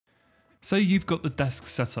So you've got the desk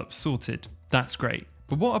setup sorted, that's great,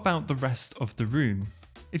 but what about the rest of the room?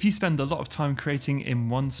 If you spend a lot of time creating in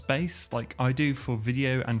one space, like I do for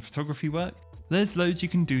video and photography work, there's loads you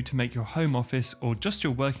can do to make your home office or just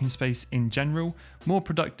your working space in general more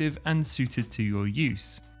productive and suited to your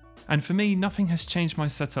use. And for me, nothing has changed my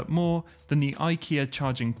setup more than the IKEA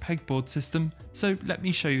charging pegboard system, so let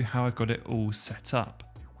me show you how I've got it all set up.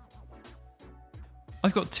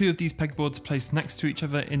 I've got two of these pegboards placed next to each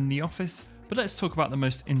other in the office, but let's talk about the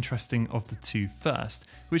most interesting of the two first,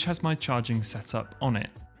 which has my charging setup on it.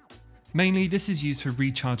 Mainly this is used for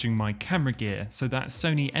recharging my camera gear, so that's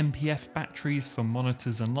Sony MPF batteries for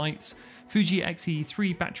monitors and lights, Fuji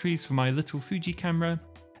Xe3 batteries for my little Fuji camera,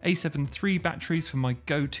 A7 III batteries for my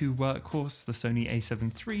go-to workhorse, the Sony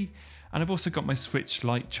A7 III, and I've also got my Switch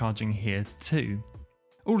light charging here too.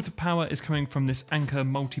 All of the power is coming from this Anker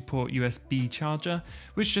multi-port USB charger,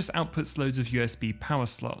 which just outputs loads of USB power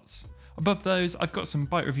slots. Above those, I've got some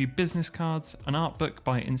Byte Review business cards, an art book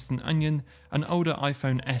by Instant Onion, an older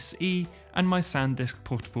iPhone SE, and my SanDisk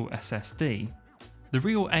portable SSD. The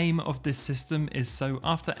real aim of this system is so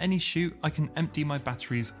after any shoot, I can empty my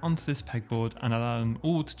batteries onto this pegboard and allow them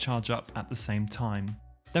all to charge up at the same time.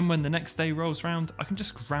 Then when the next day rolls around, I can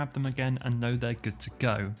just grab them again and know they're good to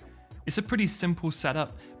go. It's a pretty simple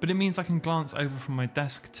setup, but it means I can glance over from my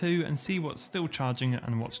desk too and see what's still charging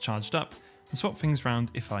and what's charged up, and swap things around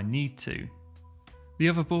if I need to. The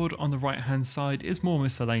other board on the right hand side is more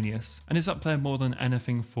miscellaneous and is up there more than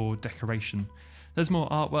anything for decoration. There's more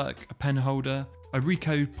artwork, a pen holder, a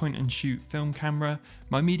Ricoh point and shoot film camera,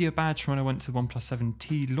 my media badge from when I went to the OnePlus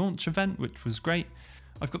 7T launch event, which was great.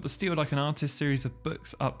 I've got the Steal Like an Artist series of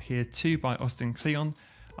books up here too by Austin Kleon.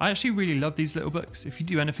 I actually really love these little books. If you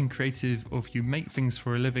do anything creative or if you make things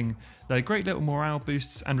for a living, they're great little morale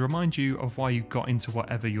boosts and remind you of why you got into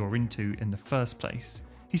whatever you're into in the first place.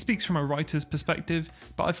 He speaks from a writer's perspective,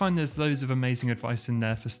 but I find there's loads of amazing advice in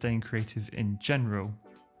there for staying creative in general.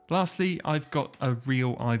 Lastly, I've got a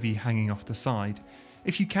real ivy hanging off the side.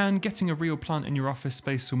 If you can, getting a real plant in your office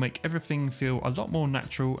space will make everything feel a lot more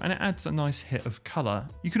natural and it adds a nice hit of colour.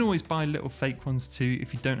 You can always buy little fake ones too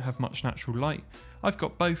if you don't have much natural light. I've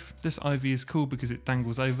got both. This ivy is cool because it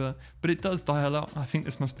dangles over, but it does die a lot. I think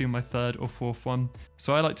this must be my third or fourth one,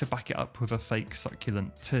 so I like to back it up with a fake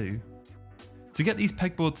succulent too. To get these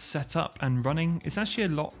pegboards set up and running, it's actually a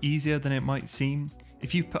lot easier than it might seem.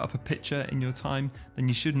 If you put up a picture in your time, then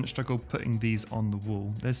you shouldn't struggle putting these on the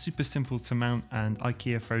wall. They're super simple to mount and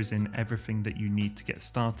IKEA throws in everything that you need to get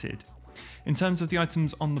started. In terms of the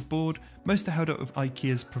items on the board, most are held up with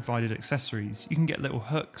IKEA's provided accessories. You can get little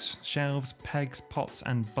hooks, shelves, pegs, pots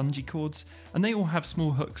and bungee cords, and they all have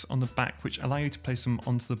small hooks on the back which allow you to place them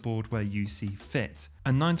onto the board where you see fit.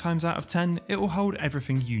 And 9 times out of 10, it will hold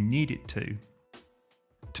everything you need it to.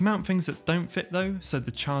 To mount things that don't fit though, so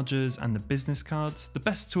the chargers and the business cards, the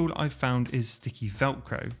best tool I've found is sticky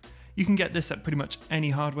Velcro. You can get this at pretty much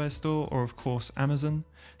any hardware store or of course Amazon.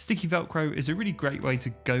 Sticky Velcro is a really great way to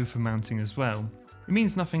go for mounting as well. It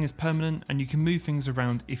means nothing is permanent and you can move things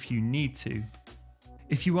around if you need to.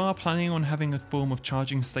 If you are planning on having a form of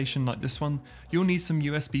charging station like this one, you'll need some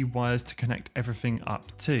USB wires to connect everything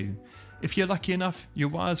up too. If you're lucky enough, your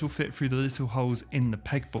wires will fit through the little holes in the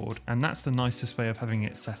pegboard, and that's the nicest way of having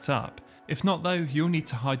it set up. If not though, you'll need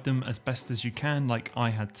to hide them as best as you can, like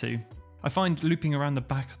I had to. I find looping around the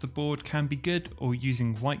back of the board can be good, or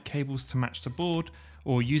using white cables to match the board,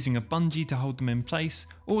 or using a bungee to hold them in place,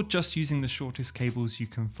 or just using the shortest cables you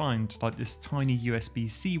can find, like this tiny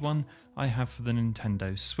USB-C one I have for the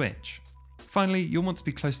Nintendo Switch. Finally, you'll want to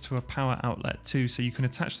be close to a power outlet too, so you can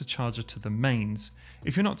attach the charger to the mains.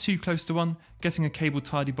 If you're not too close to one, getting a cable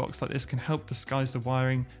tidy box like this can help disguise the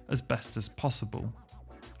wiring as best as possible.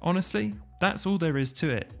 Honestly, that's all there is to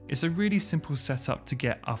it. It's a really simple setup to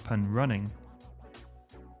get up and running.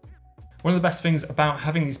 One of the best things about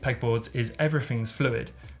having these pegboards is everything's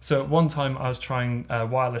fluid. So at one time I was trying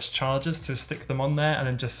wireless chargers to stick them on there, and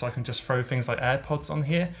then so I can just throw things like AirPods on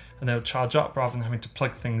here and they'll charge up rather than having to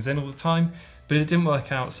plug things in all the time. But it didn't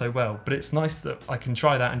work out so well, but it's nice that I can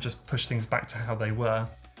try that and just push things back to how they were.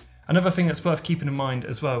 Another thing that's worth keeping in mind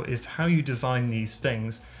as well is how you design these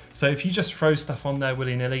things. So if you just throw stuff on there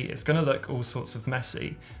willy-nilly, it's going to look all sorts of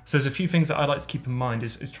messy. So there's a few things that I like to keep in mind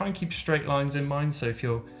is try and keep straight lines in mind. So if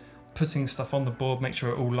you're putting stuff on the board, make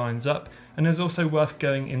sure it all lines up. And there's also worth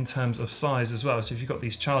going in terms of size as well. So if you've got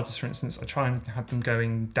these chargers, for instance, I try and have them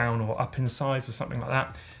going down or up in size or something like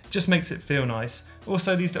that. It just makes it feel nice.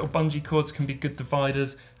 Also, these little bungee cords can be good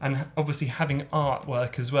dividers, and obviously having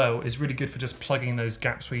artwork as well is really good for just plugging those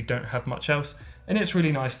gaps where you don't have much else. And it's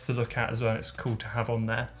really nice to look at as well. It's cool to have on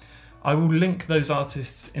there. I will link those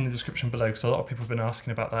artists in the description below because a lot of people have been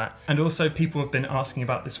asking about that. And also people have been asking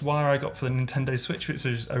about this wire I got for the Nintendo Switch, which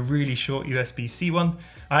is a really short USB-C one.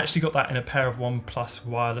 I actually got that in a pair of OnePlus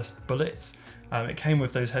wireless bullets. It came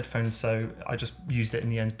with those headphones, so I just used it in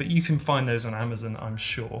the end, but you can find those on Amazon, I'm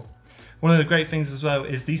sure. One of the great things as well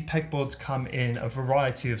is these pegboards come in a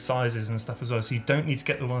variety of sizes and stuff as well, so you don't need to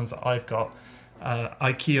get the ones that I've got.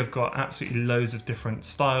 IKEA have got absolutely loads of different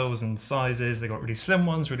styles and sizes. They've got really slim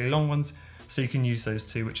ones, really long ones, so you can use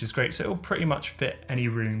those too, which is great. So it'll pretty much fit any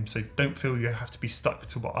room, so don't feel you have to be stuck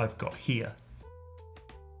to what I've got here.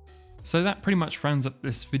 So that pretty much rounds up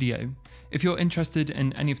this video. If you're interested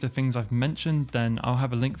in any of the things I've mentioned, then I'll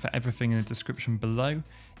have a link for everything in the description below.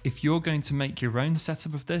 If you're going to make your own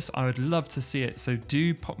setup of this, I would love to see it, so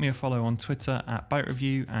do pop me a follow on Twitter at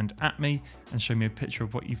 @BiteReview and @me and show me a picture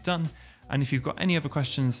of what you've done. And if you've got any other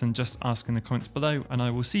questions, then just ask in the comments below, and I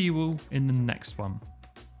will see you all in the next one.